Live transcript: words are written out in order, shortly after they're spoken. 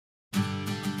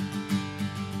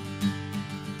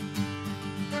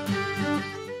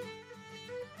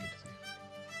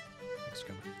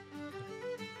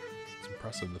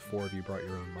impressive. The 4 of you brought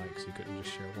your own mics. You couldn't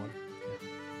just share one. Yeah.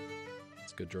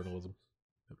 It's good journalism.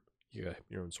 You got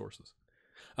your own sources.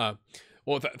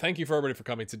 Well, thank you for everybody for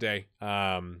coming today.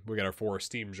 We got our 4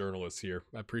 esteemed journalists here.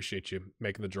 I appreciate you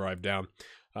making the drive down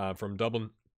from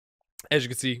Dublin. As you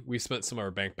can see, we spent some of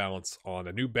our bank balance on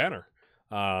a new banner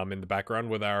in the background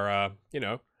with our,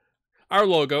 our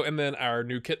logo and then our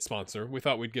new kit sponsor. We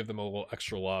thought we'd give them a little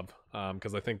extra love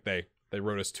because I think they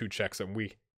wrote us 2 checks and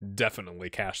we definitely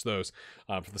cashed those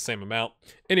for the same amount.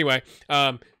 Anyway,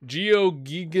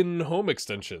 GeoGegan Home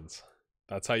Extensions.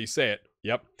 That's how you say it.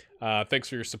 Yep. Thanks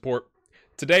for your support.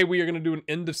 Today we are going to do an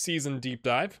end of season deep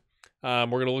dive. We're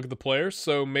going to look at the players,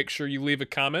 so make sure you leave a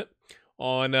comment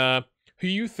on who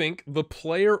you think the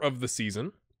player of the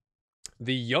season,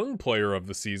 the young player of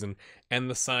the season, and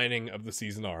the signing of the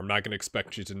season are. I'm not going to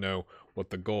expect you to know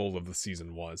what the goal of the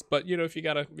season was, but if you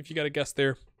got a guess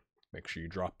there, make sure you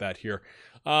drop that here.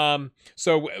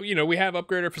 So we have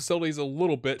upgraded our facilities a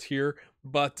little bit here,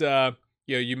 but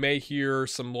you may hear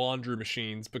some laundry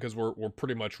machines because we're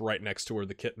pretty much right next to where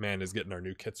the kit man is getting our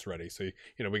new kits ready. So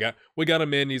we got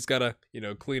him in. He's got to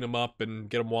clean them up and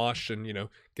get them washed and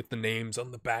get the names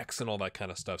on the backs and all that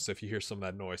kind of stuff. So if you hear some of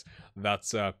that noise,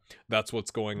 that's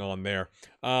what's going on there.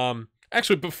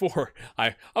 Actually, before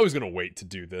I was gonna wait to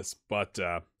do this, but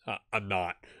I'm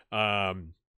not.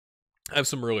 I have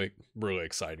some really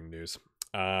exciting news.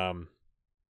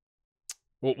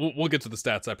 We'll get to the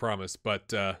stats, I promise,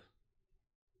 but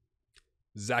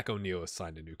Zach O'Neil has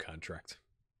signed a new contract.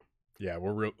 Yeah,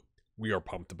 we are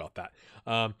pumped about that.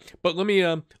 But let me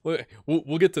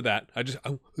we'll get to that.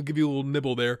 I'll give you a little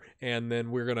nibble there, and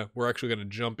then we're actually gonna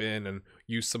jump in and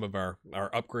use some of our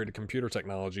upgraded computer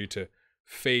technology to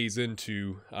phase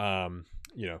into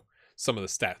some of the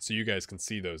stats so you guys can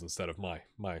see those instead of my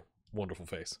wonderful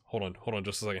face. Hold on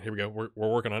just a second. Here we go. We're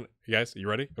working on it. You guys, are you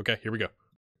ready? Okay, here we go.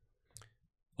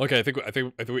 Okay, I think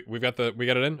we got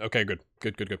it in. Okay, good.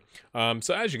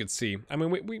 So as you can see, I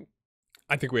mean,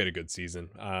 I think we had a good season.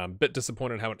 Bit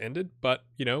disappointed how it ended, but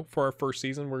for our first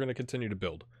season, we're going to continue to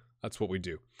build. That's what we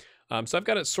do. So I've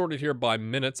got it sorted here by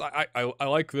minutes. I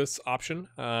like this option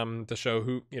to show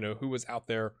who was out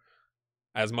there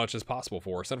as much as possible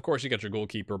for us. And of course you got your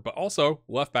goalkeeper, but also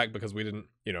left back, because we didn't,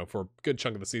 for a good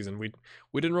chunk of the season, we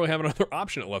didn't really have another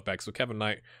option at left back. So Kevin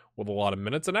Knight with a lot of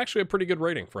minutes and actually a pretty good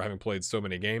rating for having played so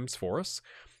many games for us.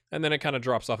 And then it kind of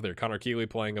drops off there. Connor Keeley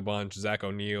playing a bunch, Zach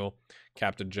O'Neil,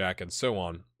 Captain Jack, and so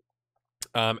on.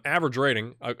 Average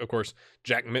rating, of course,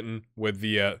 Jack Minton with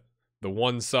the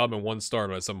 1 sub and 1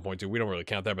 start at 7.2. We don't really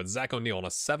count that, but Zach O'Neil on a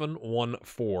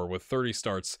 7.14 with 30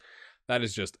 starts. That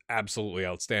is just absolutely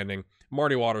outstanding.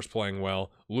 Marty Waters playing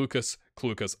well. Lucas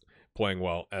Klukas playing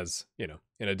well as,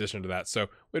 in addition to that. So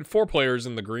we had 4 players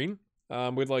in the green.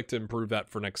 We'd like to improve that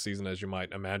for next season, as you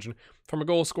might imagine. From a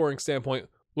goal scoring standpoint,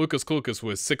 Lucas Klukas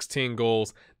with 16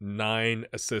 goals, 9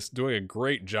 assists, doing a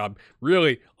great job.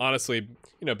 Really, honestly,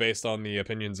 based on the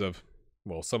opinions of,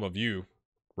 well, some of you,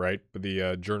 right?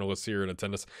 The journalists here in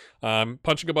attendance,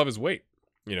 punching above his weight,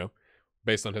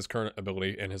 based on his current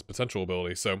ability and his potential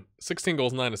ability. So 16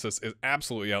 goals, 9 assists is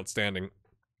absolutely outstanding,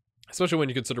 especially when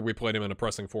you consider we played him in a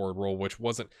pressing forward role, which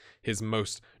wasn't his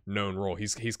most known role.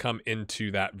 He's come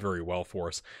into that very well for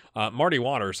us. Marty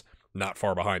Waters, not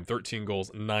far behind, 13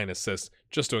 goals, 9 assists,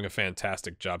 just doing a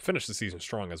fantastic job. Finished the season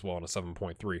strong as well on a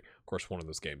 7.3. Of course, one of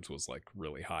those games was like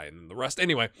really high, and the rest.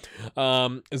 Anyway,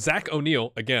 Zach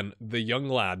O'Neil, again, the young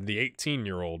lad, the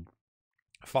 18-year-old,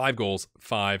 5 goals,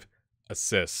 5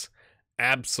 assists.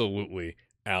 Absolutely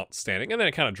outstanding, and then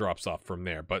it kind of drops off from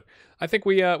there. But I think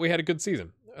we had a good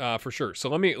season for sure. So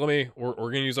we're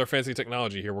gonna use our fancy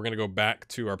technology here. We're gonna go back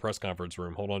to our press conference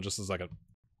room. Hold on just a second.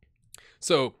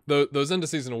 So those end of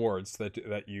season awards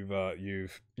that you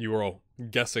were all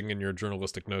guessing in your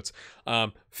journalistic notes,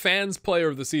 fans player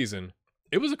of the season,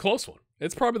 it was a close one.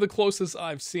 It's probably the closest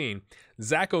I've seen.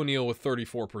 Zach O'Neil with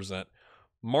 34%,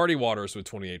 Marty Waters with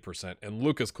 28%, and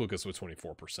Lucas Klukas with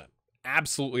 24%.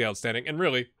 Absolutely outstanding. And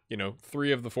really,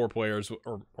 3 of the 4 players,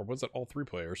 or was it all 3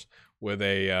 players with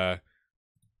a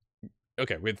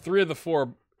we had 3 of the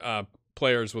 4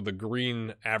 players with a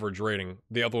green average rating,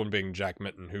 the other one being Jack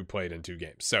Minton, who played in 2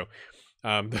 games. So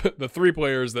the 3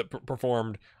 players that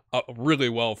performed really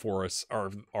well for us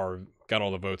are got all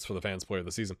the votes for the fans player of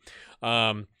the season.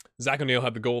 Zach O'Neil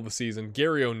had the goal of the season.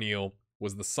 Gary O'Neil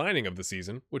was the signing of the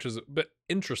season, which is a bit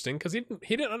interesting because he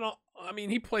didn't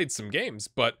he played some games,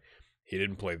 but he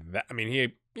didn't play that. I mean,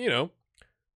 he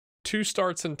 2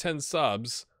 starts and 10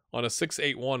 subs on a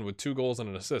 6.81 with 2 goals and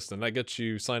an assist, and that gets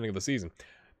you signing of the season.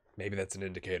 Maybe that's an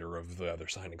indicator of the other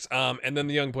signings. And then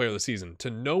the young player of the season, to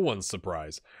no one's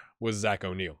surprise, was Zach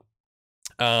O'Neil.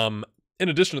 In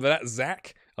addition to that,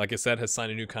 Zach, like I said, has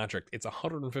signed a new contract. It's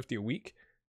 $150 a week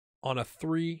on a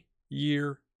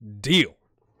 3-year deal.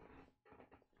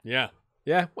 Yeah.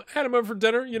 Yeah, had him over for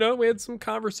dinner. You know, we had some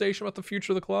conversation about the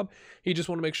future of the club. He just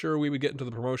wanted to make sure we would get into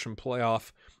the promotion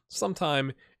playoff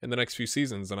sometime in the next few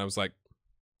seasons. And I was like,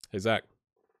 hey, Zach,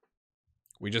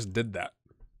 we just did that.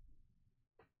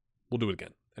 We'll do it again.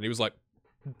 And he was like,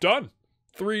 done.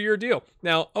 3-year deal.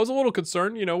 Now, I was a little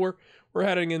concerned. You know, we're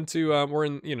heading into, we're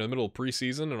in, you know, the middle of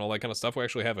preseason and all that kind of stuff. We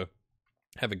actually have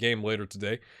a game later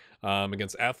today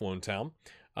against Athlone Town.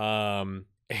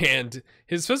 And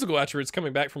his physical attributes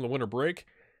coming back from the winter break,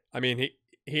 I mean,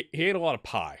 he ate a lot of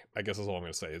pie, I guess is all I'm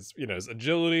going to say. His, you know, his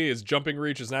agility, his jumping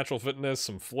reach, his natural fitness,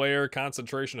 some flair,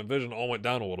 concentration, and vision all went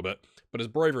down a little bit, but his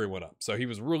bravery went up. So he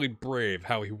was really brave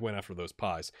how he went after those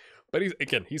pies. But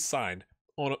he's signed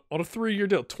on a 3-year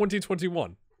deal,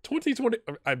 2021. 2020,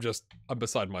 I'm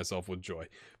beside myself with joy.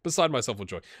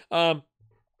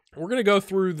 We're going to go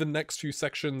through the next few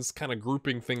sections, kind of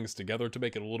grouping things together to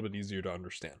make it a little bit easier to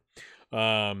understand.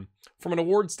 From an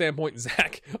award standpoint,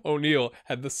 Zach O'Neill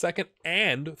had the second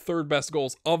and third best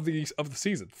goals of the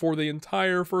season for the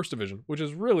entire first division, which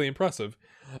is really impressive.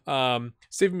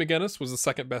 Stephen McGinnis was the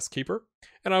second best keeper,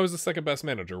 and I was the second best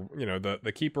manager. You know,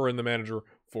 the keeper and the manager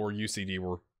for UCD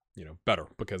were, you know, better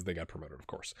because they got promoted, of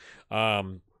course.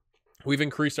 We've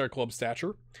increased our club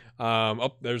stature.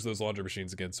 Oh, there's those laundry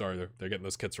machines again. Sorry, they're getting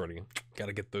those kits ready. Got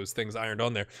to get those things ironed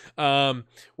on there.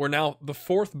 We're now the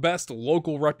 4th best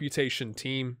local reputation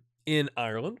team in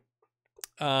Ireland.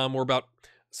 We're about,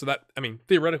 so that, I mean,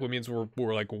 theoretically means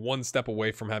we're like one step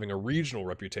away from having a regional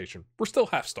reputation. We're still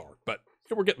half-star, but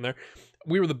yeah, we're getting there.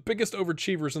 We were the biggest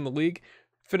overachievers in the league,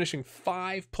 finishing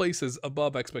 5 places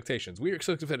above expectations. We were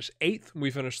expected to finish 8th, and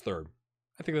we finished 3rd.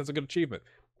 I think that's a good achievement.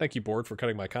 Thank you, board, for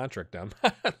cutting my contract down.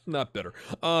 Not bitter.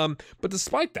 But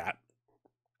despite that,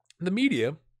 the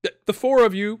media, the 4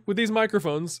 of you with these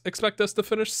microphones, expect us to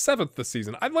finish 7th this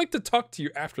season. I'd like to talk to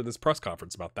you after this press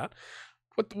conference about that.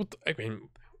 I mean,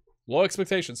 low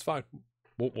expectations, fine.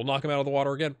 We'll knock them out of the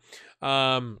water again.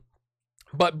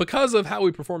 But because of how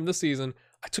we performed this season,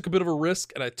 I took a bit of a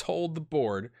risk, and I told the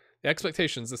board the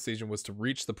expectations this season was to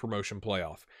reach the promotion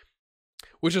playoff,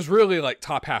 which is really like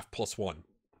top half +1.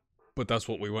 But that's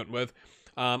what we went with.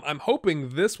 I'm hoping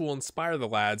this will inspire the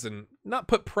lads and not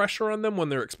put pressure on them when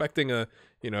they're expecting a,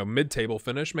 you know, mid-table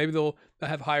finish. Maybe they'll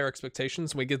have higher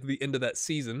expectations when we get to the end of that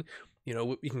season. You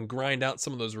know, we can grind out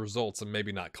some of those results and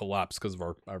maybe not collapse because of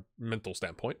our mental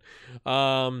standpoint.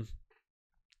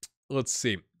 Let's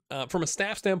see. From a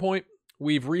staff standpoint,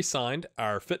 we've re-signed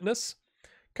our fitness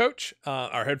coach,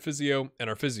 our head physio, and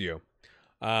our physio.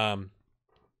 Don't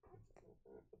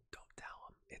tell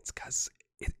them. It's because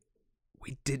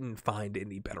we didn't find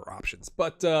any better options,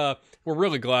 but we're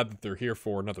really glad that they're here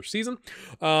for another season.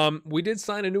 We did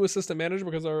sign a new assistant manager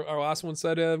because our last one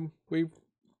said we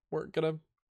weren't going to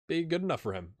be good enough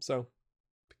for him. So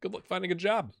good luck finding a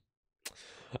job.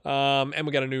 And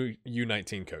we got a new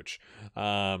U19 coach.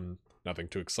 Nothing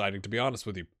too exciting, to be honest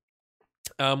with you.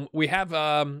 We have,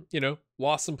 you know,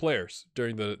 lost some players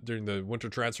during the winter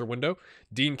transfer window.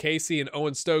 Dean Casey and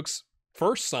Owen Stokes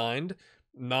first signed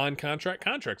non-contract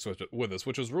contracts with us,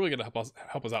 which was really going to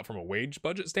help us out from a wage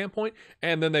budget standpoint.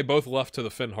 And then they both left to the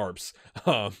Finn Harps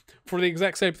for the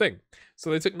exact same thing. So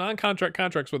they took non-contract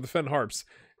contracts with the Finn Harps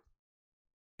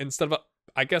instead of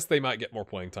I guess they might get more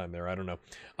playing time there. I don't know.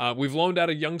 We've loaned out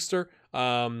a youngster,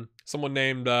 someone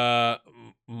named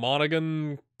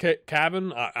Monaghan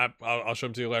Cavan. I'll show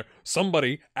him to you later.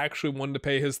 Somebody actually wanted to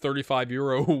pay his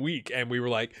 €35 a week, and we were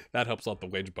like, that helps out the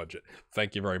wage budget.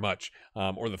 Thank you very much,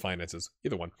 or the finances,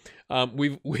 either one.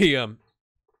 We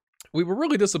were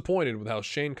really disappointed with how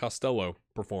Shane Costello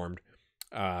performed,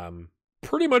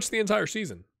 pretty much the entire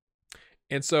season,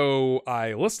 and so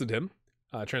I listed him,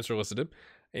 transfer listed him.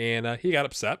 And he got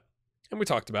upset, and we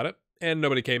talked about it, and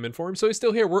nobody came in for him, so he's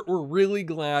still here. We're really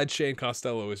glad Shane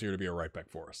Costello is here to be a right back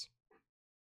for us.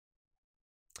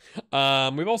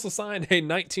 We've also signed a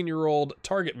 19-year-old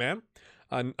target man,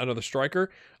 another striker.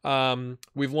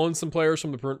 We've loaned some players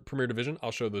from the Premier Division.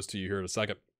 I'll show those to you here in a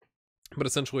second. But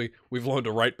essentially, we've loaned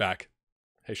a right back.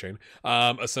 Hey, Shane.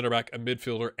 A center back, a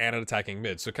midfielder, and an attacking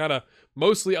mid. So kind of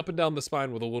mostly up and down the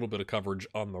spine with a little bit of coverage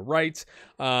on the right.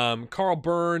 Carl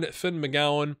Byrne, Finn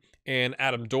McGowan, and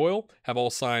Adam Doyle have all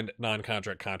signed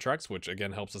non-contract contracts, which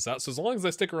again helps us out. So as long as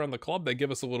they stick around the club, they give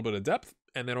us a little bit of depth,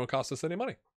 and they don't cost us any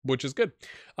money, which is good.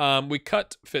 We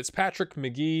cut Fitzpatrick,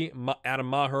 McGee, Adam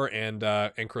Maher,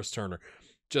 and Chris Turner.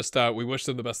 Just we wish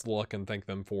them the best of luck and thank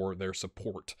them for their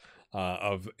support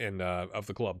of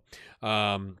the club.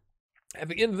 At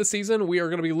the end of the season, we are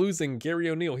going to be losing Gary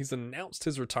O'Neill. He's announced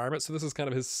his retirement, so this is kind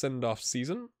of his send-off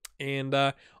season.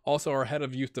 And also our head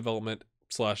of youth development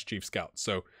 / chief scout.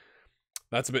 So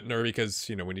that's a bit nervy because,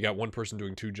 you know, when you got one person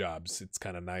doing 2 jobs, it's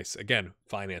kind of nice. Again,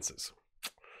 finances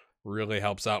really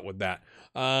helps out with that.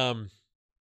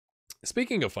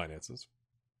 Speaking of finances,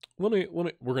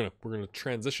 we're gonna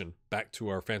transition back to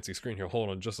our fancy screen here. Hold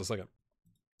on just a second.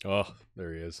 Oh,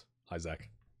 there he is. Hi, Zach.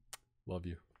 Love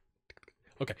you.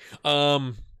 Okay.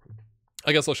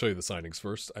 I guess I'll show you the signings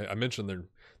first. I mentioned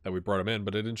that we brought them in,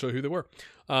 but I didn't show you who they were.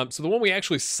 So the one we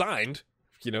actually signed,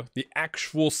 you know, the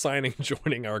actual signing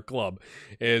joining our club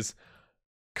is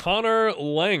Connor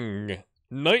Lang,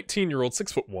 19-year-old,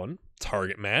 6'1",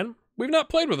 target man. We've not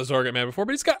played with a target man before,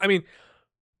 but he's got, I mean,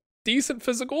 decent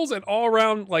physicals and all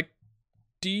around, like,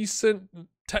 decent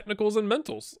technicals and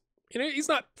mentals. You know, he's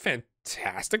not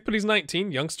fantastic, but he's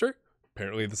 19, youngster.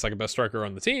 Apparently the second best striker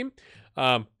on the team.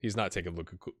 He's not taking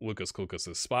Lucas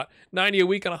Klukas' spot. 90 a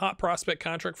week on a hot prospect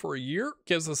contract for a year.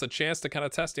 Gives us a chance to kind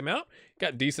of test him out.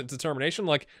 Got decent determination.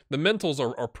 Like, the mentals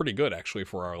are pretty good, actually,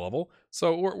 for our level.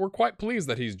 So we're quite pleased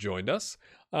that he's joined us.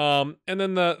 And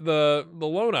then the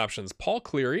loan options. Paul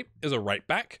Cleary is a right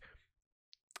back.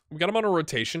 We got him on a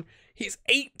rotation. He's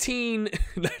 18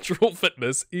 natural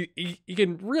fitness. He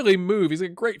can really move. He's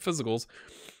got great physicals.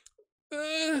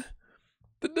 The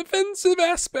defensive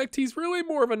aspect, he's really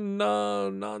more of a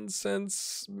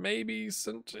nonsense, maybe.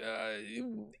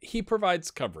 He provides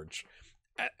coverage.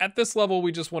 At this level,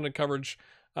 we just wanted coverage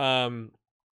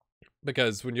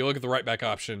because when you look at the right back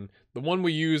option, the one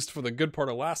we used for the good part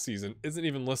of last season isn't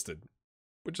even listed,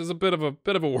 which is a bit of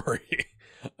a worry.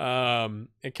 And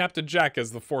Captain Jack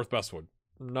is the 4th best one.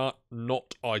 Not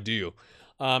ideal.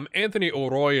 Anthony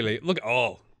O'Reilly, look,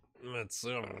 that's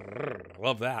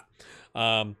love that.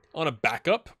 On a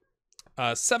backup,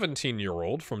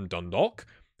 17-year-old from Dundalk,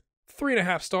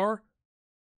 3.5 star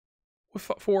with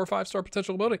 4 or 5 star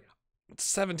potential ability.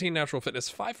 17 natural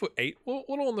fitness, 5'8", a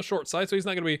little on the short side, so he's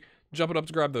not going to be jumping up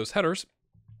to grab those headers.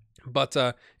 But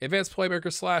advanced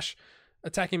playmaker /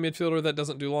 attacking midfielder that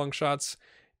doesn't do long shots.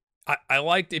 I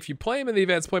liked, if you play him in the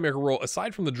advanced playmaker role,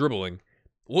 aside from the dribbling,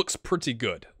 looks pretty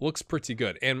good.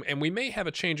 And we may have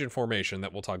a change in formation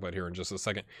that we'll talk about here in just a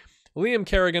second. Liam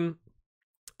Kerrigan,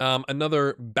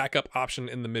 another backup option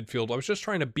in the midfield. I was just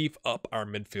trying to beef up our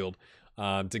midfield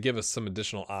to give us some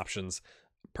additional options,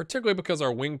 particularly because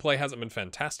our wing play hasn't been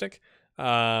fantastic.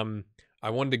 I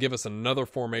wanted to give us another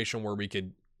formation where we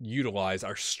could utilize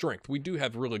our strength. We do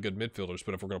have really good midfielders,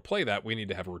 but if we're going to play that, we need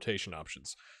to have rotation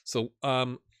options. So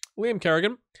Liam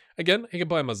Kerrigan, again, he can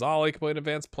play Mazzali, he can play an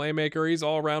advanced playmaker. He's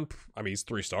all around. I mean, he's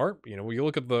 3-star. You know, when you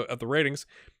look at the ratings,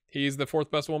 he's the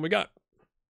 4th best one we got.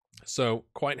 So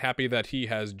quite happy that he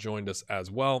has joined us as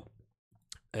well.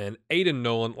 And Éirinn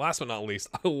Nolan, last but not least,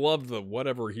 I love the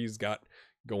whatever he's got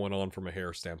going on from a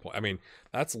hair standpoint. I mean,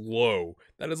 that's low.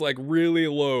 That is like really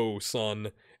low,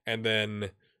 son. And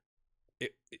then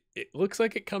it looks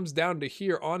like it comes down to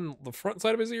here on the front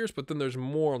side of his ears, but then there's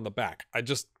more on the back. I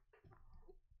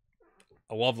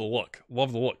love the look.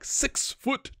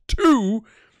 6'2",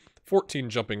 14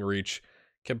 jumping reach.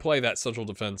 Can play that central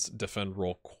defend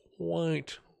role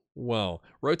quite well.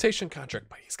 Rotation contract,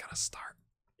 but he's got to start.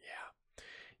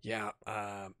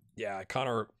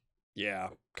 Connor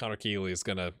Keeley is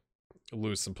going to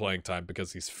lose some playing time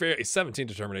because he's 17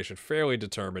 determination, fairly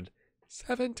determined.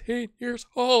 17 years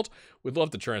old. We'd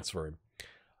love to transfer him.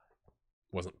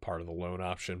 Wasn't part of the loan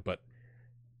option, but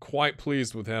quite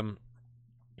pleased with him.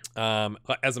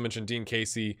 As I mentioned, Dean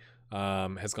Casey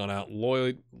has gone out.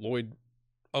 Lloyd.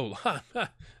 Oh,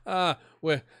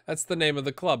 well, that's the name of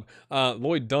the club.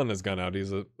 Lloyd Dunn has gone out.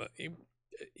 He's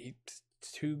he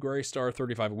 2 gray star,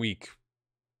 35 week.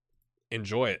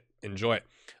 Enjoy it.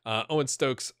 Owen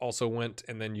Stokes also went,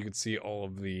 and then you could see all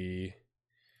of the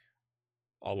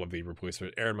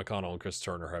replacements. Aaron McConnell and Chris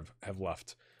Turner have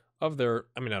left not of their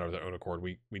own accord.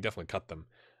 We definitely cut them.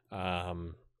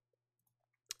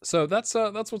 So that's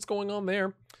what's going on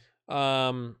there.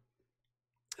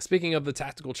 Speaking of the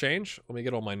tactical change, let me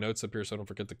get all my notes up here so I don't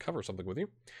forget to cover something with you.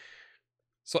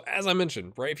 So as I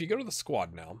mentioned, right, if you go to the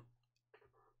squad now,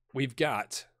 we've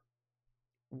got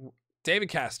David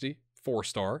Cassidy,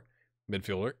 4-star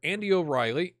midfielder. Andy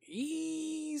O'Reilly,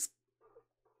 he's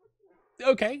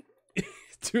okay.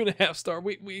 2.5 star.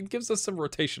 We gives us some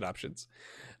rotation options.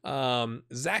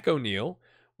 Zach O'Neill.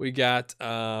 We got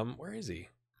where is he?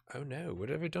 Oh no, what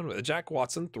have we done with it? Jack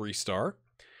Watson, 3-star.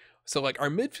 So like our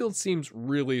midfield seems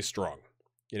really strong.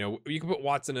 You know, you can put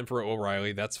Watson in for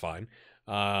O'Reilly, that's fine.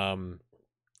 Or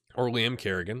Liam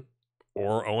Kerrigan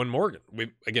or Owen Morgan.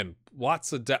 We again,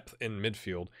 lots of depth in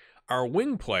midfield. Our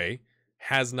wing play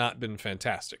has not been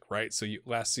fantastic, right? So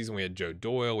last season we had Joe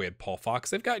Doyle, we had Paul Fox.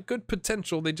 They've got good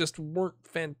potential. They just weren't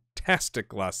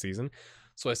fantastic last season.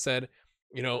 So I said,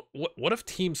 what if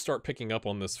teams start picking up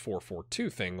on this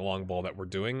 4-4-2 thing, long ball that we're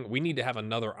doing? We need to have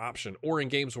another option. Or in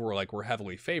games where we're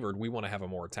heavily favored, we want to have a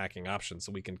more attacking option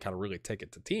so we can kind of really take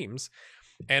it to teams.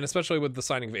 And especially with the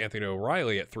signing of Anthony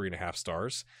O'Reilly at 3.5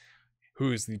 stars,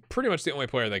 who is pretty much the only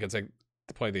player that can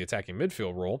play the attacking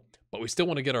midfield role, but we still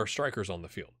want to get our strikers on the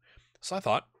field. So I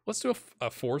thought, let's do a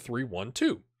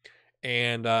 4-3-1-2.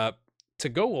 And to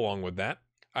go along with that,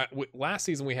 last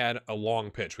season we had a long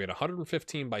pitch. We had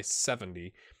 115 by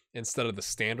 70 instead of the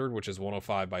standard, which is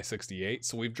 105 by 68.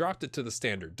 So we've dropped it to the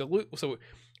standard. So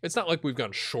it's not like we've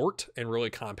gone short and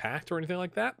really compact or anything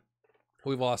like that.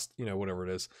 We've lost, whatever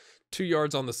it is, 2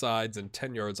 yards on the sides and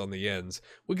 10 yards on the ends.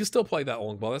 We can still play that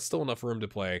long ball. That's still enough room to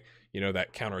play,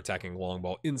 that counterattacking long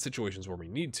ball in situations where we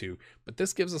need to. But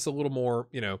this gives us a little more,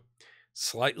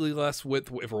 slightly less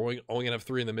width if we're only going to have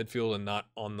 3 in the midfield and not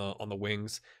on the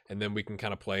wings. And then we can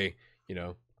kind of play,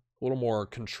 a little more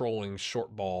controlling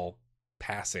short ball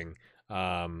passing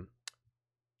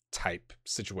type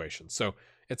situation. So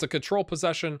it's a control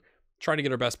possession, trying to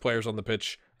get our best players on the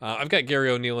pitch. I've got Gary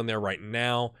O'Neill in there right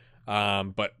now,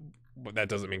 but that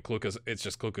doesn't mean Klukas. It's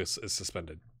just Klukas is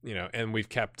suspended, and we've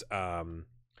kept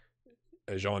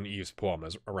Jean-Yves Poum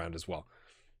around as well.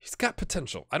 He's got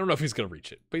potential. I don't know if he's going to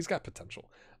reach it, but he's got potential.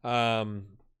 So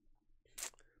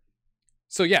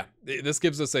yeah, this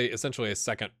gives us essentially a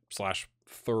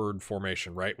second/third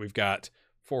formation, right? We've got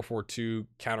 4-4-2,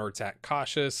 counterattack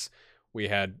cautious. We're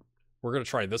going to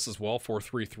try this as well,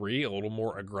 4-3-3, a little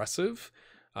more aggressive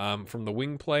from the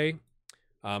wing play,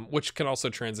 which can also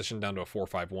transition down to a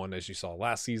 4-5-1 as you saw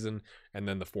last season, and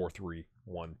then the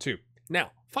 4-3-1-2.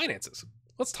 Now, finances.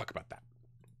 Let's talk about that.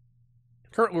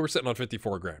 Currently, we're sitting on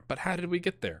 54 grand, but how did we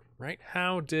get there, right?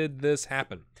 How did this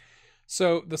happen?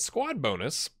 So the squad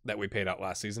bonus that we paid out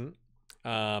last season,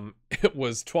 it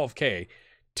was 12K,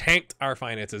 tanked our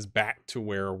finances back to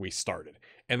where we started,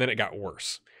 and then it got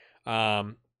worse.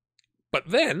 But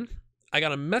then I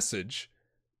got a message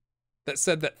that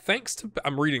said that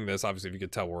I'm reading this, obviously, if you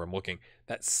could tell where I'm looking,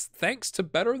 that thanks to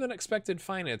better than expected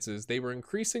finances, they were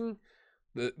increasing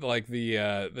the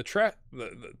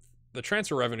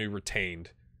transfer revenue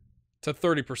retained to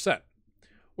 30%,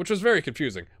 which was very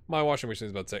confusing. My washing machine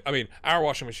is about to our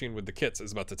washing machine with the kits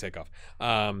is about to take off.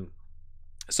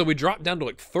 So we dropped down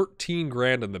to 13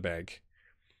 grand in the bank.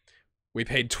 We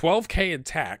paid 12K in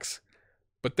tax,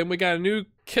 but then we got a new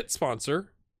kit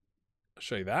sponsor. I'll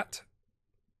show you that.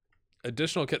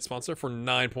 Additional kit sponsor for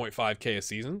 9.5K a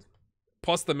season,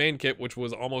 plus the main kit, which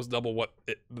was almost double what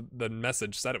the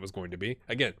message said it was going to be.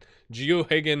 Again,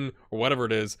 GeoHagen or whatever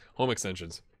it is, home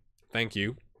extensions. Thank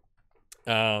you.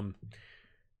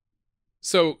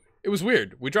 So it was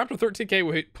weird. We dropped to 13K,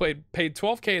 we paid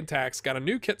 12K in tax, got a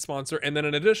new kit sponsor, and then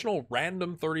an additional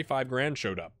random 35 grand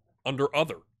showed up under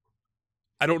other.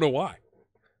 I don't know why.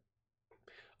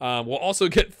 We'll also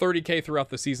get 30K throughout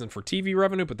the season for TV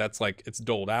revenue, but that's it's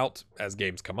doled out as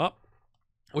games come up,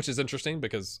 which is interesting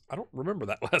because I don't remember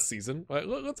that last season.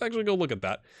 Let's actually go look at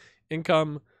that.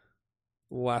 Income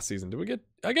last season.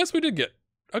 I guess we did get.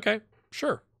 Okay,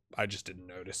 sure. I just didn't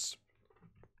notice.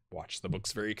 Watch the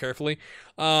books very carefully.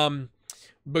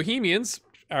 Bohemians,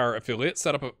 our affiliate,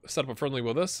 set up a friendly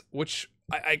with us, which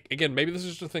I again, maybe this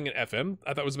is just a thing in FM.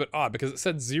 I thought it was a bit odd because it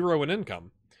said 0 in income.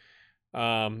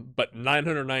 But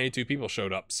 992 people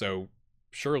showed up, so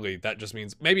surely that just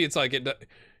means maybe it's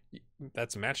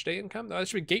that's match day income. That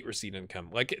should be gate receipt income.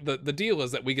 The deal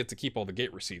is that we get to keep all the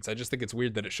gate receipts. I just think it's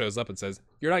weird that it shows up and says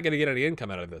you're not going to get any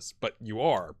income out of this, but you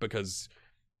are because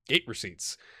gate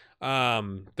receipts.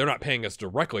 They're not paying us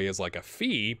directly as a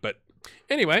fee, but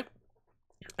anyway.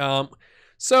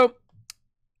 So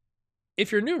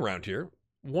if you're new around here,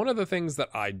 one of the things that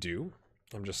I do,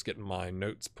 I'm just getting my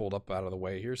notes pulled up out of the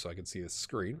way here so I can see the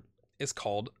screen, is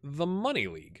called the Money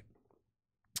League.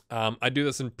 I do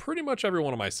this in pretty much every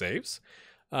one of my saves.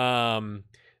 The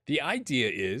idea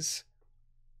is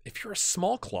if you're a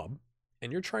small club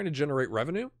and you're trying to generate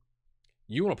revenue,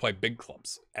 you want to play big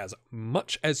clubs as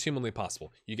much as humanly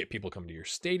possible. You get people coming to your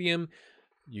stadium,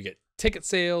 you get ticket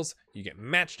sales, you get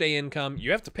match day income.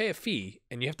 You have to pay a fee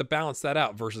and you have to balance that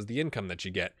out versus the income that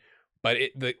you get. But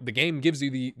the game gives you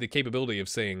the capability of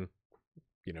saying,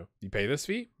 you pay this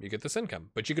fee, you get this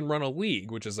income. But you can run a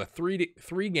league, which is a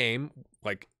three game,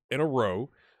 in a row,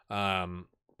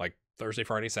 Thursday,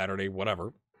 Friday, Saturday,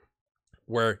 whatever,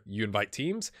 where you invite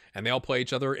teams and they all play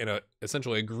each other in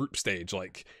essentially a group stage,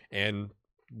 and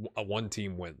one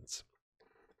team wins.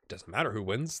 Doesn't matter who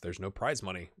wins. There's no prize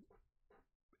money.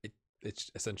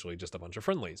 it's essentially just a bunch of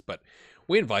friendlies. But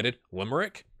we invited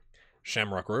Limerick,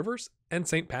 Shamrock Rovers, and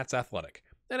St. Pat's Athletic.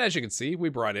 And as you can see, we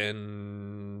brought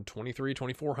in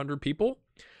 2,400 people.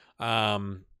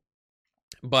 But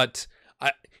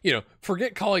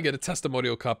forget calling it a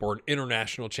testimonial cup or an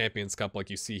international champions cup like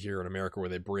you see here in America, where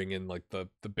they bring in like the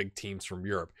big teams from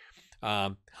Europe.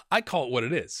 I call it what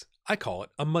it is. I call it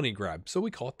a money grab. So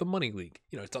we call it the Money League.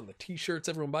 It's on the t-shirts.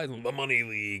 Everyone buys them, the Money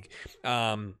League.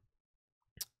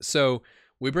 So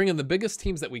we bring in the biggest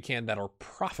teams that we can that are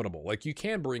profitable. Like you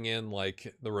can bring in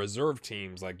like the reserve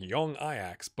teams like Young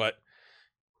Ajax, but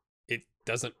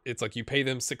it's like you pay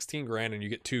them 16 grand and you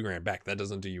get 2 grand back. That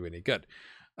doesn't do you any good.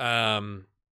 And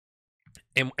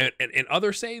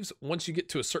other saves, once you get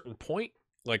to a certain point,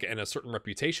 like and a certain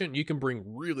reputation, you can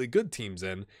bring really good teams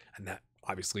in, and that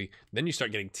obviously then you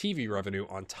start getting TV revenue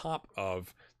on top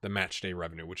of the match day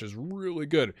revenue, which is really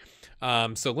good.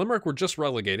 So Limerick were just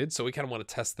relegated, so we kind of want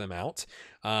to test them out.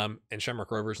 And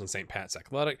Shamrock Rovers and St. Pat's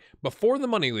Athletic. Before the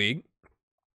Money League,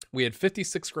 we had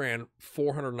 56 grand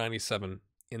 497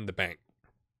 in the bank.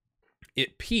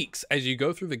 It peaks as you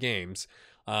go through the games,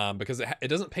 because it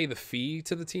doesn't pay the fee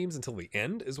to the teams until the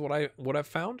end, is what I've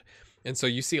found. And so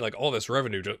you see like all this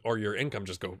revenue or your income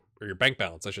just go, or your bank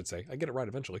balance, I should say, I get it right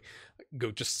eventually, go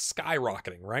just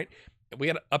skyrocketing, right? We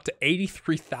got up to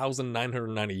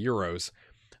 83,990 euros.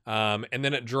 And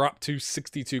then it dropped to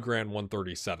 62 grand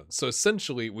 137. So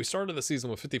essentially we started the season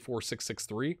with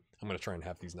 54,663. I'm going to try and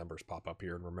have these numbers pop up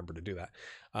here and remember to do that.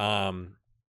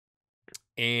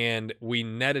 And we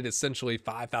netted essentially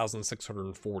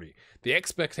 5,640. The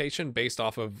expectation based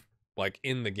off of like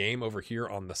in the game over here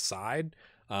on the side,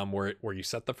 where you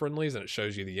set the friendlies and it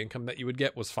shows you the income that you would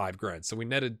get, was 5 grand. So we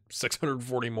netted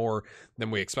 640 more than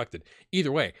we expected.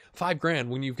 Either way, 5 grand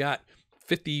when you've got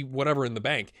 50 whatever in the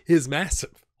bank is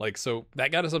massive. Like, so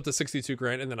that got us up to 62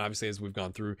 grand. And then obviously as we've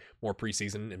gone through more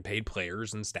preseason and paid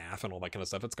players and staff and all that kind of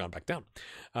stuff, it's gone back down.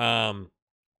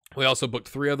 We also booked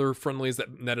 3 other friendlies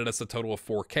that netted us a total of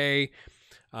 4K.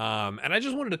 And I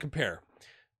just wanted to compare.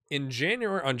 On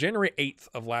January 8th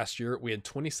of last year, we had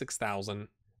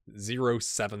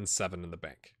 26,077 in the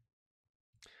bank.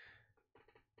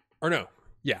 Or no,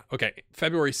 yeah, okay.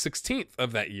 February 16th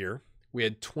of that year, we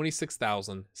had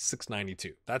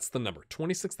 26,692. That's the number,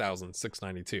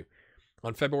 26,692.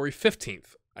 On February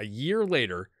 15th, a year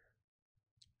later,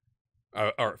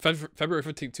 February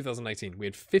 15th, 2019, we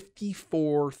had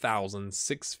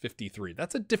 54,653.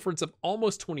 That's a difference of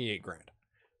almost 28 grand.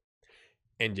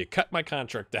 And you cut my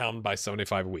contract down by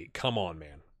 75 a week. Come on,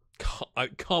 man.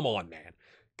 Come on, man.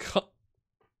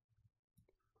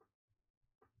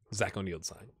 Zach O'Neal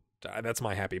signed. That's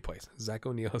my happy place. Zach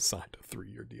O'Neal has signed a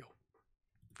 3-year deal.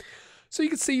 So you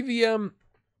can see the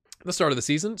start of the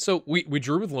season. So we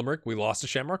drew with Limerick. We lost to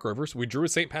Shamrock Rovers. We drew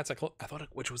with St. Pat's,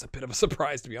 which was a bit of a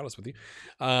surprise, to be honest with you.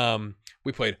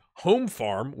 We played Home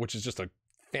Farm, which is just a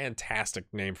fantastic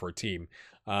name for a team.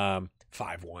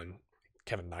 5-1.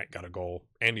 Kevin Knight got a goal.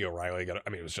 Andy O'Reilly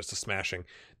it was just a smashing.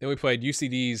 Then we played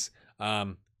UCD's,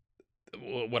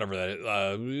 whatever that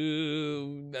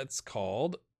is, that's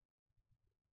called.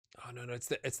 Oh, no,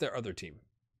 it's their other team.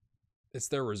 It's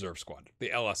their reserve squad, the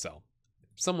LSL.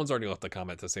 Someone's already left a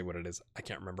comment to say what it is. I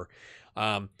can't remember.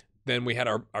 Then we had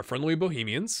our friendly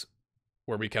Bohemians,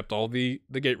 where we kept all the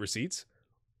gate receipts.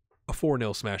 A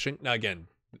 4-0 smashing. Now, again,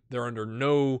 they're under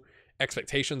no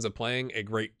expectations of playing a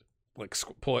great,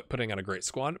 putting out a great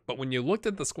squad. But when you looked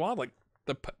at the squad, like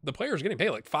the players getting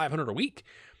paid like $500 a week,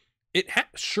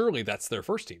 surely that's their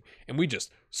first team. And we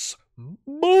just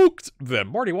smoked them.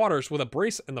 Marty Waters with a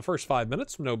brace in the first 5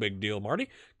 minutes. No big deal, Marty.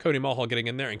 Cody Mulhall getting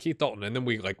in there and Keith Dalton. And then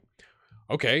we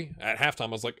okay, at halftime,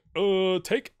 I was like,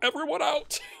 take everyone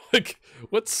out.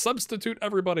 Let's substitute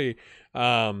everybody.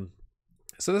 So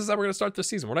this is how we're going to start this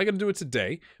season. We're not going to do it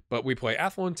today, but we play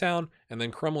Athlone Town and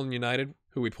then Crumlin United,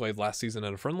 who we played last season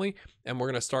at a friendly. And we're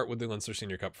going to start with the Leinster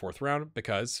Senior Cup 4th round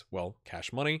because, well,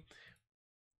 cash money.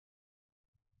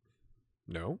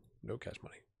 No cash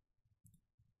money.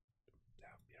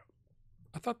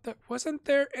 I thought that wasn't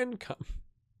their income.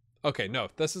 Okay, no,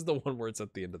 this is the one where it's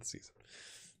at the end of the season.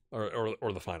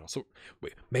 Or the final. So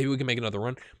wait, maybe we can make another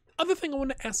run. Other thing I want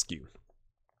to ask you.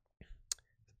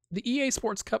 The EA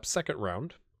Sports Cup 2nd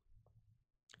round.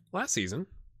 Last season.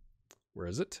 Where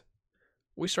is it?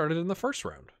 We started in the 1st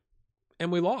round.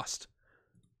 And we lost.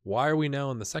 Why are we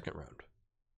now in the 2nd round?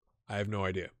 I have no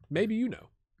idea. Maybe you know.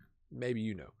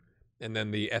 And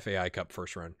then the FAI Cup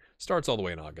 1st round starts all the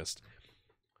way in August.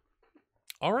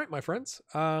 All right, my friends.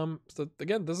 So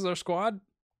again, this is our squad.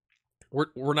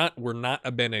 We're not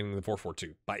abandoning the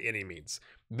 4-4-2 by any means.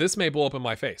 This may blow up in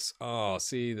my face. Oh,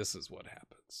 see, this is what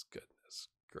happens. Goodness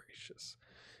gracious.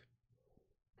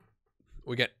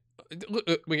 We get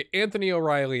Anthony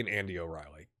O'Reilly and Andy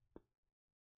O'Reilly.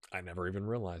 I never even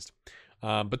realized.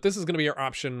 But this is going to be our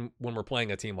option when we're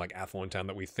playing a team like Athlone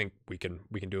that we think we can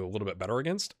do a little bit better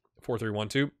against.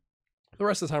 4-3-1-2. The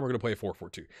rest of the time, we're going to play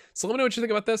 4-4-2. So let me know what you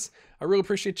think about this. I really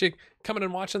appreciate you coming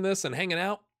and watching this and hanging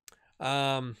out.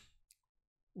 Let me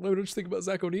know what you think about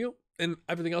Zach O'Neil and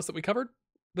everything else that we covered.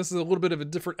 This is a little bit of a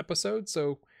different episode,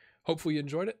 so hopefully you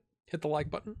enjoyed it. Hit the like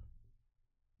button.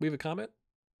 Leave a comment.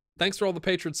 Thanks for all the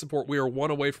Patreon support. We are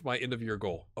one away from my end-of-year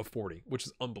goal of 40, which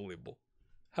is unbelievable.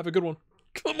 Have a good one.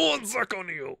 Come on, Zach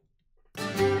O'Neil.